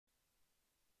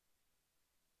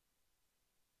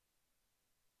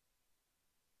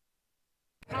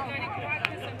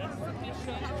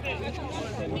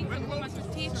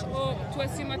teach or to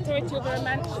assume authority over a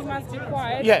man, she must be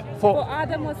quiet. Yeah, for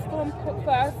Adam was formed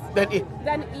first, then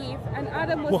Eve, and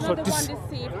Adam was not the one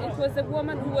deceived. It was the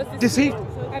woman who was deceived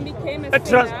and became a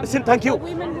sinner. Thank you. So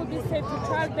women will be saved to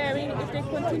childbearing if they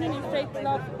continue in faith,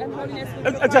 love, and holiness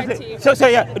with Exactly. So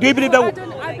yeah, do you believe that?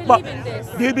 I believe in this.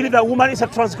 Do you believe that woman is a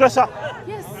transgressor?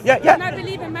 Yes. Yeah. And I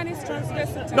believe a man is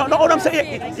transgressor. No, what I'm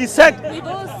saying, he said. We've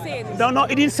all sinned. No,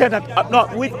 he didn't say that. No,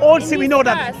 we've all seen. We know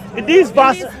that. In this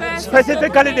verse,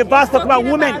 specifically the verse talking about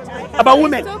women. About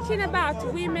women. Talking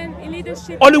about women in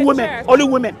leadership. Only women. Only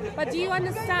women. But do you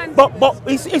understand? But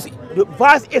the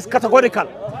verse is categorical.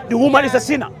 The woman is a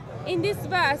sinner. In this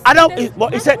verse,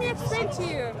 he said. Let me explain to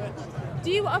you.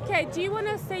 Do you want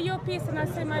to say your piece and I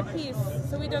say my piece,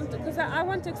 so we don't? Because I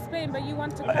want to explain, but you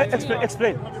want to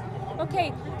explain.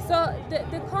 Okay, so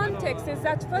the context is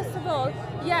that, first of all,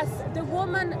 yes, the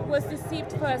woman was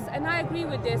deceived first, and I agree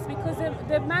with this, because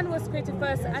the man was created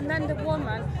first and then the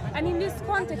woman. And in this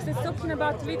context, it's talking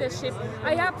about leadership.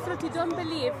 I absolutely don't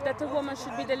believe that a woman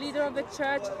should be the leader of a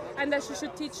church and that she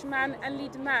should teach man and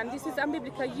lead man. This is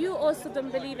unbiblical. You also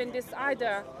don't believe in this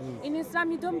either. In Islam,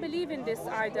 you don't believe in this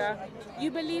either. You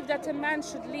believe that a man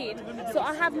should lead. So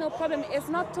I have no problem. It's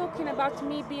not talking about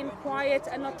me being quiet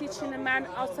and not teaching a man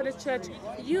outside the church.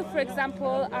 You, for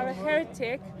example, are a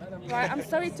heretic, right? I'm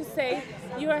sorry to say,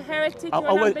 you're a heretic, you're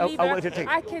an unbeliever.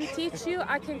 I can teach you,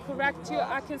 I can correct you,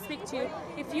 I can speak to you.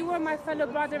 If you were my fellow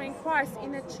brother in Christ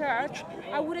in a church,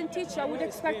 I wouldn't teach you. I would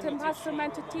expect a pastor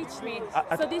man to teach me.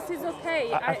 So this is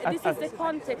okay. This is the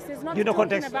context. It's not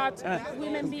talking about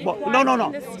women being quiet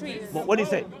in the streets. What did he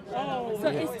say? So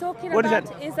it's talking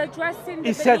about, it's addressing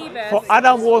the believers. He said, for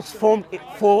Adam was formed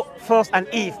for first and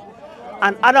Eve.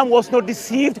 And Adam was not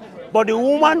deceived, but the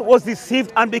woman was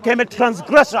deceived and became a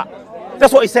transgressor.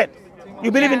 That's what he said.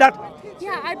 You believe in that?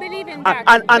 Yeah, I believe in that.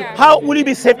 And how will you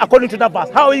be saved according to that verse?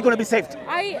 How are you going to be saved?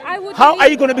 I would. How are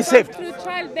you going to be saved? Through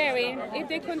childbearing, if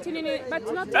they continue,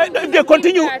 but not if they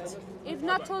continue. If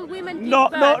not all women give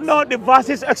birth. No, the verse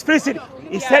is explicit.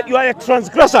 He said you are a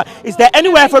transgressor. Is there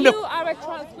anywhere from you are a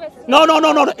transgressor.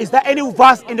 No. Is there any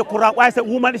verse in the Quran where it says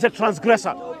woman is a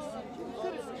transgressor?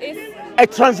 A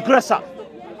transgressor.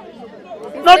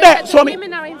 Not there. Show me.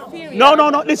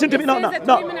 No. Listen to me. No.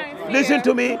 Listen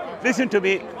to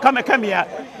me. Come here.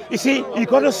 You see, you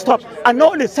got to stop. And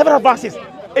not only several verses.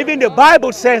 Even the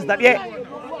Bible says that.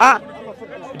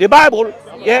 The Bible.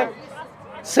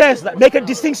 Says that. Make a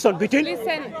distinction between.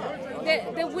 Listen,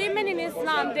 the women in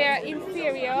Islam, they are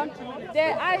inferior.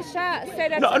 Aisha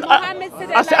said that Muhammad said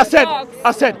that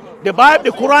I said, the Bible,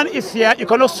 the Quran is here. You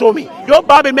cannot show me. Your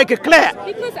Bible make it clear.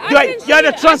 You are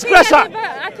the transgressor.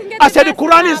 I said the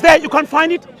Quran is there. You can't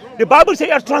find it. The Bible says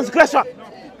you are a transgressor.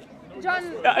 John,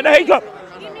 there you go.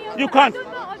 You can't.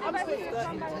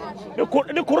 The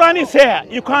Quran is here.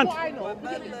 You can't.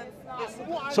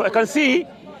 So I can see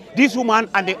this woman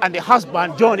and the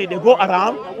husband Johnny. They go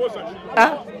around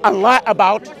and lie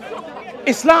about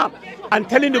Islam. And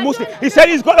telling the Muslim, he said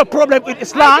he's got a problem with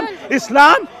Islam.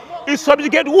 Islam is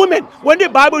subjugate women. When the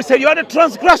Bible says you are the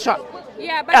transgressor.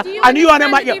 Yeah, but do you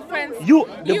understand the difference?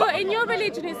 In your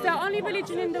religion, it's the only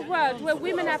religion in the world where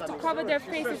women have to cover their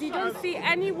faces. You don't see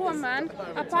any woman,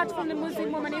 apart from the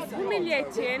Muslim woman, is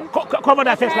humiliating. Cover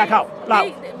their face like how?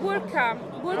 Burqa.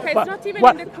 It's not even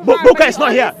in the Quran. Burqa is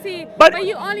not here. But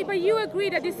you agree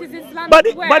that this is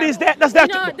Islamic but is that, that's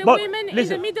that. The women in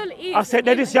the Middle East. I said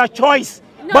that is your choice.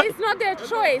 No, it's not their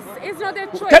choice. It's not their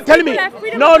choice. Tell me.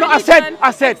 No, I said.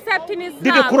 Except in Islam.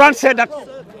 Did the Quran say that?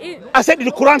 I said, did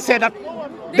the Quran say that?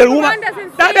 The woman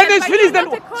doesn't say that is finished then.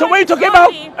 So what are you talking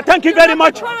about? Thank you very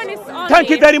much. Thank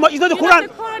you very much. It's not the Quran.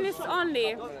 The Quran is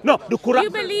only. No, the Quran.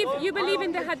 You believe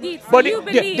in the hadith. But you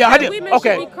believe that women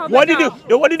should be covered. What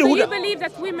did you you believe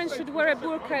that women should wear a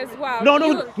burqa as well?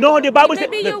 No, the Bible said.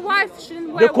 Maybe your wife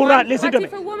shouldn't wear the Quran, one, listen to me.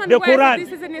 If a woman the wears Quran.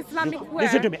 This is an Islamic wear.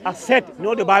 Listen to me. I said,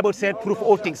 the Bible said proof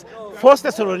all things. 1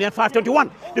 Thessalonians 5:21.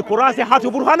 The Quran said,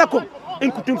 "Hatu burhanakum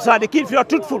in kuntum sadiqin." If you are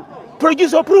truthful,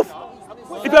 produce your proof.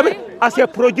 I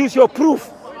said, produce your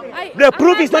proof. The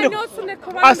proof is not.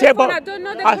 I said, but I don't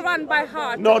know the Quran by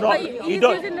heart. No, you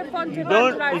don't. You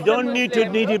don't need to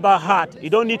need it by heart. You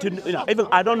don't need to. Even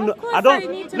I don't know. I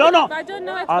don't. No.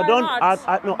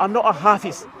 I'm not a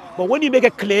hafiz. But when you make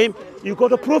a claim, you got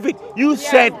to prove it. You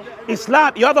said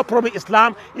Islam. You have a problem with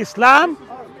Islam. Islam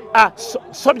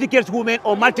subjugates women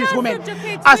or maltreats women.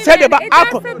 I said about I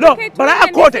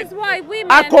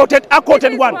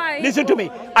quoted one. Listen to me.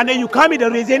 And then you come with the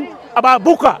reason about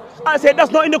burqa. I said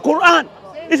that's not in the Quran.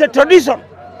 It's a tradition.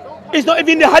 It's not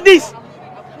even in the hadith.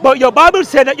 But your Bible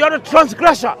said that you're a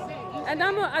transgressor.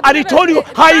 And he told you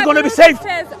how you're going to be saved.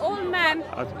 Says all men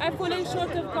are falling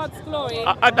short of God's glory.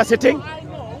 That's the thing.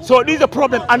 So this is a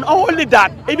problem. And not only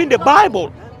that, even the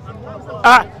Bible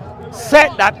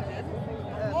said that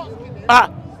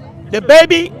the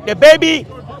baby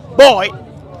boy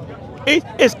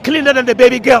is cleaner than the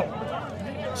baby girl.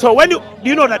 So when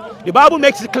you know that the Bible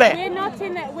makes it clear. We're not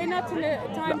in a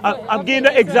time. I'm giving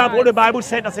the example what the Bible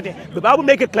said. The Bible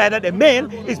makes it clear that the male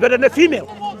is better than the female.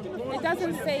 It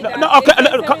doesn't say that. No, okay.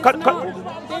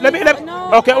 Let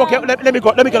me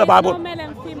go. Let me get the Bible.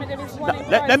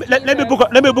 Let me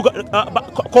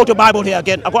quote the Bible here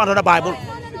again. I've got another Bible. He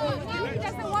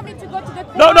doesn't want me to go to the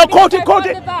Quran. No, quote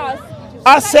it.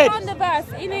 I said. On the verse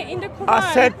in the Quran,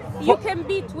 I said. You can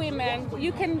beat women,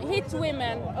 you can hit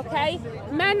women, okay?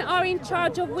 Men are in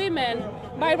charge of women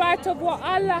by right of what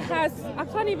Allah has. I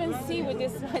can't even see with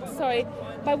this light, sorry.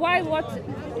 By what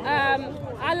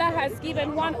Allah has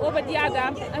given one over the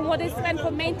other and what they spend for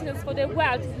maintenance for their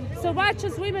wealth. So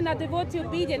righteous women are devoted,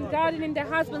 obedient, guarding in their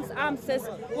husband's arms says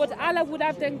what Allah would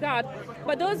have them guard.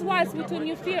 But those wives with whom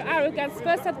you fear arrogance,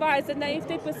 first advise, and then if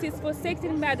they persist, forsake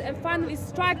in mad, and finally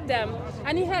strike them.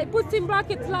 And he puts in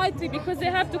brackets lightly because they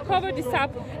have to cover this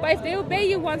up. But if they obey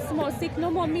you once more, seek no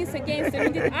more means against them.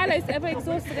 Indeed, Allah is ever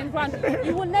exhausted and grand.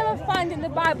 You will never find in the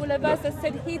Bible a verse that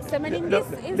said hits them. And in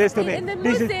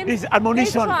this is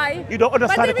admonition. Try, you don't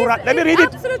understand the Quran. Let me read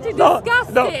it. Absolutely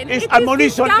disgusting. No, it's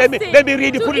admonition. Let me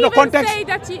read it. Put it in context.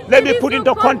 Let me put it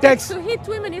into context. To hit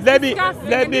women is let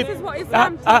disgusting. me. This is what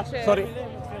Islam teaches.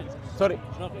 Sorry.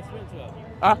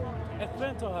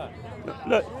 Explain to her.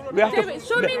 Look, we have to,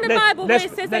 show me in the Bible where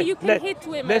it says that you can hit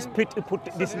women. Let's put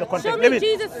this in the context. Show me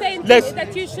Jesus saying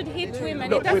that you should hit women.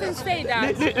 No, it doesn't say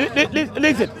that.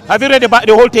 Listen, have you read about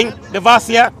the whole thing, the verse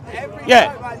here?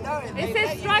 Yeah. It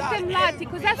says strike them lightly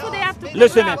because that's what they have to do.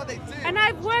 Listen. And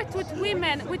I've worked with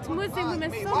women, with Muslim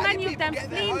women, so many of them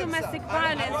fleeing domestic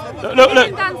violence.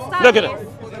 Look at it.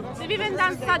 They've even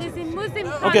done studies in Muslim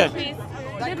countries.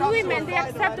 The women, they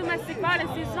accept domestic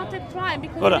violence. It's not a crime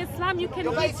because in Islam you can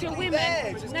beat your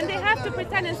women. And they have to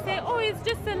pretend and say, oh, it's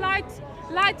just a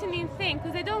lightening thing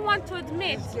because they don't want to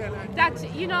admit that,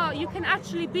 you can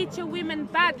actually beat your women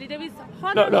badly. There is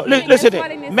honor listen to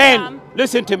me. Men,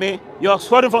 listen to me. You're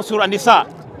quoting from Surah Nisa.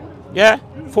 Yeah?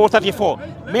 434.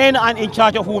 Men are in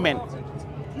charge of women.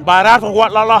 By right of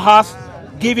what Allah has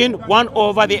given one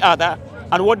over the other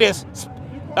and what they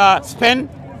spend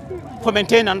for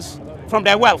maintenance from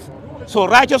their wealth. So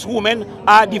righteous women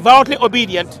are devoutly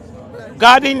obedient,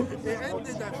 guarding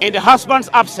in the husband's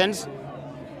absence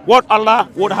what Allah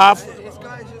would have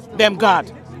them guard.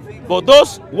 But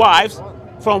those wives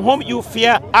from whom you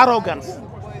fear arrogance,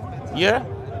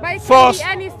 first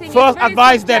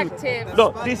advise them.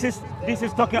 Look, this is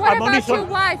talking admonition.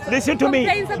 Listen to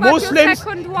me.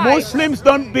 Muslims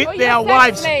don't beat their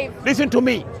wives. Listen to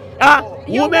me.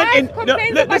 Your wife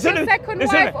complains about your second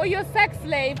wife or your sex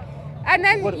slave. And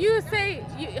then you say,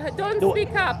 don't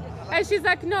speak up. And she's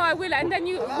like, no, I will. And then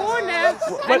you warn her,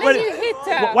 and then you hit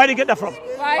her. Where do you get that from?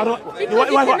 Right? Because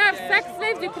you can have sex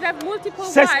slaves, you could have multiple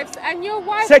wives, and your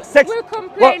wife will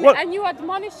complain, and you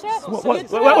admonish her, you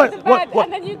throw her to bed,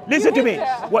 and then you listen to me.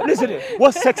 Listen to me.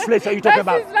 What sex slaves are you talking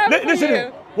about? Listen to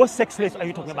me. What sex slaves are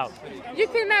you talking about? You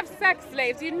can have sex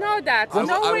slaves, you know that.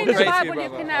 Nowhere in the Bible you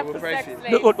can have sex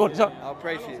slaves. I'll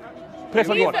pray for you. Pray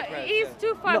for God. He's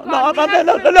too far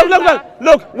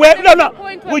Look.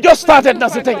 We just started.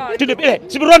 That's the thing. To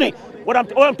be running. What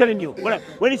I'm telling you.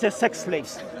 When it says sex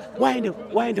slaves, why in the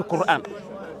Quran?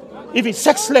 Even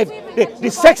sex slaves, the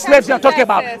sex slaves you're talking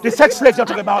about, it's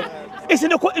in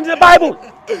the Bible,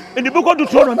 in the book of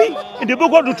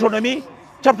Deuteronomy,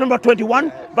 chapter number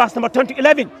 21, verse number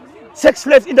 11. Sex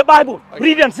slaves in the Bible.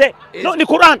 Read and say, not in the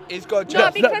Quran. It's got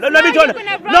let me join it.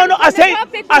 No, I said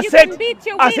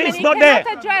it's not there.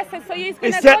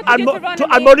 It said to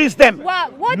admonish them,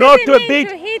 not to beat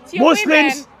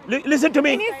Muslims. Listen to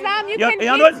me. In Islam, you can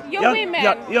beat your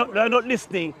women. You're not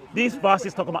listening. This verse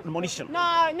is talking about admonition.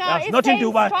 No, it has nothing to do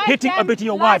with hitting or beating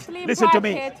your wife. Listen to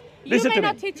me. You may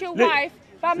not hit your wife,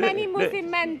 but many Muslim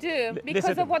men do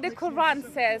because of what the Quran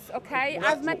says, okay?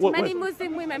 I've met many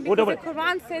Muslim women because the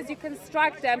Quran says you can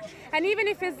strike them. And even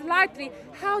if it's lightly,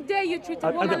 how dare you treat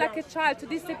a woman like a child to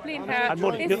discipline her?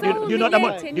 It's so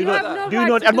humiliating. You have no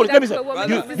right to do that to a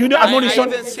woman. You know admonition,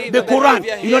 the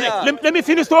Quran. Let me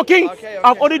finish talking.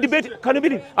 I've already debated. Can you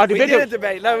believe? We didn't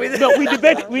debate. No,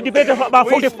 we debated for about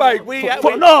 45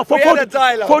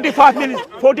 minutes.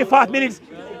 45 minutes.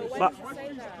 But,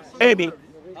 Amy,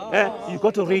 you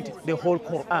got to read the whole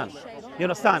Quran. You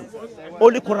understand?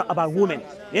 Only Quran about women.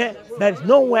 Yeah, there is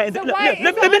nowhere in the.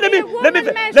 Let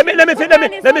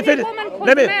me finish.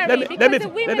 called Mary because the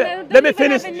women don't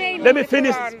even have a name in the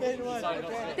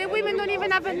Quran. The women don't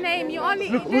even have a name. You only...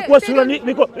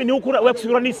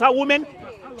 Surah Nisa women?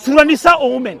 Surah Nisa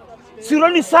or women? Surah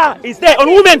Nisa is there on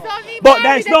women, but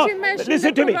there is no.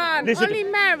 Listen to me. Only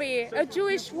Mary, a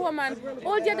Jewish woman.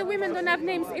 All the other women don't have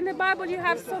names. In the Bible, you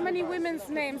have so many women's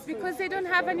names because they don't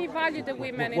have any value. The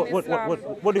women in Islam.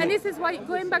 And this is why,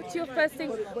 going back to your first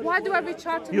thing, why do I reach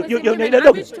out to Muslim women?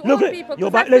 I reach to all people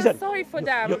because I feel sorry for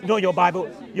them. No, your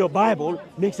Bible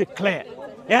makes it clear,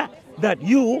 yeah, that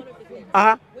you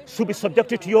should be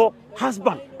subjected to your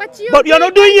husband. But you're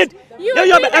not doing it. You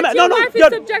wife is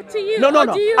subject to you. No.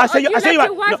 I say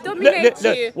your wife dominates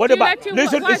you. What about?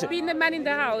 Listen. Being the man in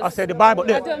the house. I said the Bible.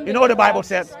 You know what the Bible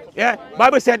says? Yeah.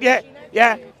 Bible said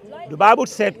yeah. The Bible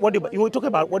said you were talking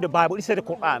about what the Bible. It said the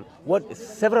Quran. What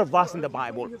several verses in the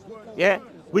Bible, yeah,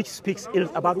 which speaks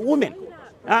about women.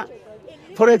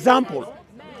 For example,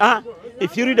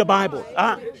 if you read the Bible,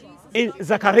 in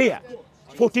Zechariah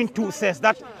 14:2 says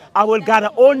that I will gather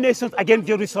all nations against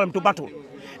Jerusalem to battle.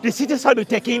 The city shall be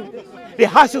taken, the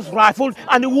houses rifled,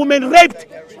 and the women raped.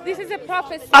 This is a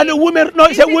prophecy. And the women, no,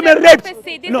 it's a woman raped.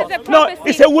 No,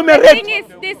 it's a woman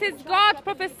raped. This is God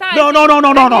prophesying. No.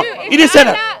 It is said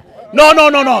that. No.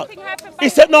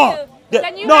 It said no.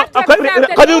 Can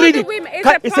you read it?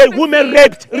 It said women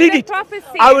raped. Read it.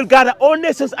 I will gather all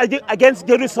nations against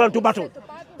Jerusalem to battle.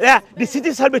 Yeah, the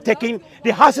city shall be taken,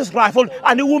 the houses rifled,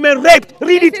 and the women raped.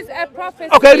 Read it. This is a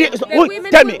prophecy. Okay,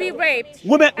 tell me. Will be raped.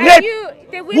 Women raped.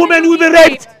 Women will be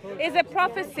raped. Is a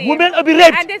prophecy. Women will be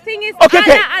raped. And the thing is, Allah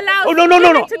allows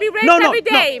women to be raped every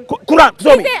day. Quran,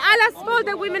 show me. Is it Allah's fault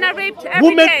that women are raped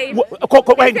every day? Is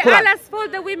it Allah's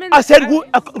fault that women... I said,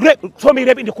 show me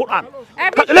rape in the Quran.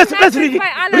 Let's read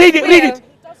it. Read it.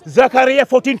 Zechariah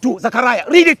 14:2. Zechariah,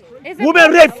 read it.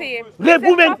 Women raped. Rape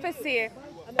women.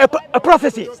 A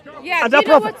prophecy. Yeah, do you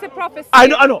know what's a prophecy? I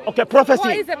know. Okay, prophecy.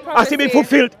 What is a prophecy? Has it been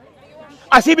fulfilled?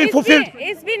 Has it been fulfilled?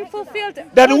 It's been fulfilled.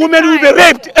 That the women will be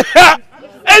raped.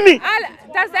 Amy.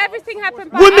 Does everything happen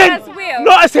by Allah's will?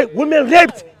 No, I said women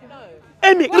raped.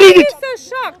 Amy, Why read are it. you so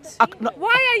shocked?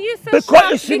 Why are you so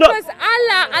because shocked? Because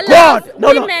Allah allows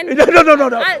women. No.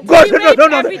 God,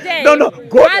 no.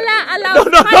 God, Allah allows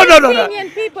Palestinian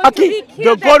people to be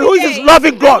killed. The God who is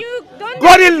loving God.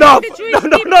 God in love. No.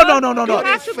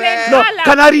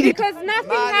 Can I read it? Because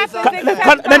nothing happens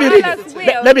except let me read Allah's it.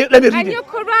 will. Let me read And it. your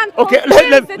Quran Okay,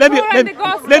 let me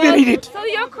read it. So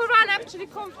your Quran actually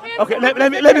confirms. Okay, let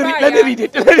me read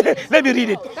it. Let me read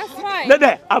it. That's fine.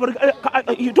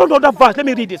 You don't know that verse. Let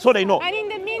me read it so they know. And in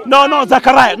the meantime, No,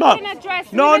 Zechariah, no.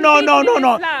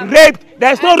 Rape.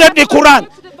 There's no rape in the Quran.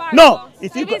 No.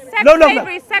 If you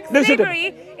sex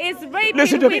slavery is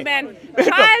raping women.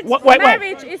 Child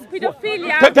marriage is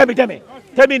pedophilia.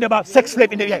 Tell me about sex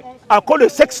slave in the I call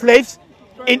it sex slaves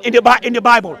in the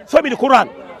Bible. Show me the Quran.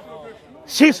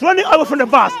 She's running away from the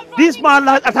verse. This man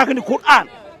is attacking the Quran.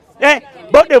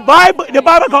 But the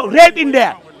Bible got rape in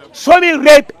there. Show me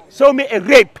rape. Show me a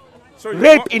rape.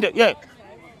 Rape in the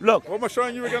Look. What am I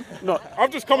showing you again? No. I've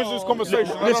just come into this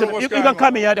conversation. Listen, you can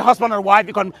come here, the husband and wife,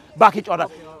 you can back each other.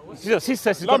 She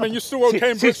says Lamin, you're still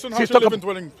okay in Brixton? How's your living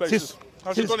dwelling places?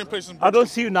 How's your dwelling place in Brixton? I don't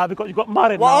see you now because you got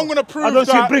married well, now. I'm going to prove I don't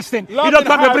see you in Brixton. You don't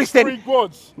come to Brixton.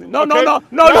 No.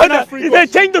 They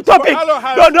change the topic. No.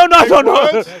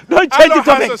 Don't change the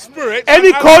topic.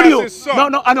 Amy called you.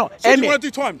 No, I know. So do you want to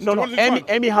do time? No.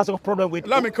 Amy has a problem with...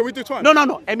 Lamin, can we do time?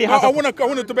 No. Amy has... I want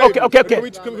to debate. Okay. Can we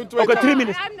debate 3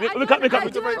 minutes.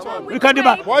 We can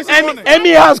debate. Why is he running? Amy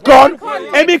has gone.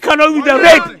 Amy cannot with the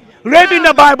rape. Rape in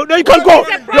the Bible. No, you can go.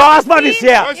 Your husband is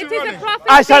here.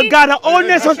 I shall gather all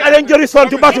nations and Jerusalem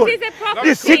to battle.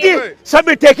 The city shall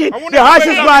be taken, the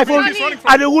houses rifled,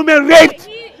 and the women raped.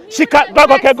 She can't go.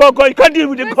 You can't deal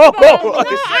with it. Go.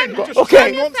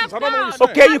 Okay,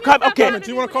 you can't. Okay.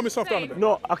 Do you want to calm yourself down a bit?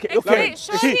 No. Okay.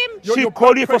 She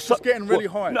called you for getting really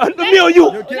high. Me or you?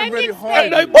 You're getting really high.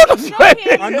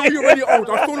 I know you're really old.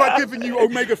 I feel like giving you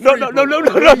omega-3. No. You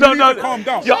need to calm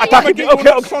down. You're attacking me.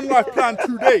 Okay. Sun Life plan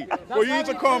today. Well, you need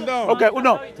to calm down. Okay.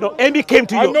 No. Amy came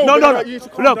to you. No.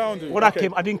 Look, when I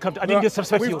came, I didn't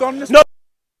disrespect you. We've done this. No.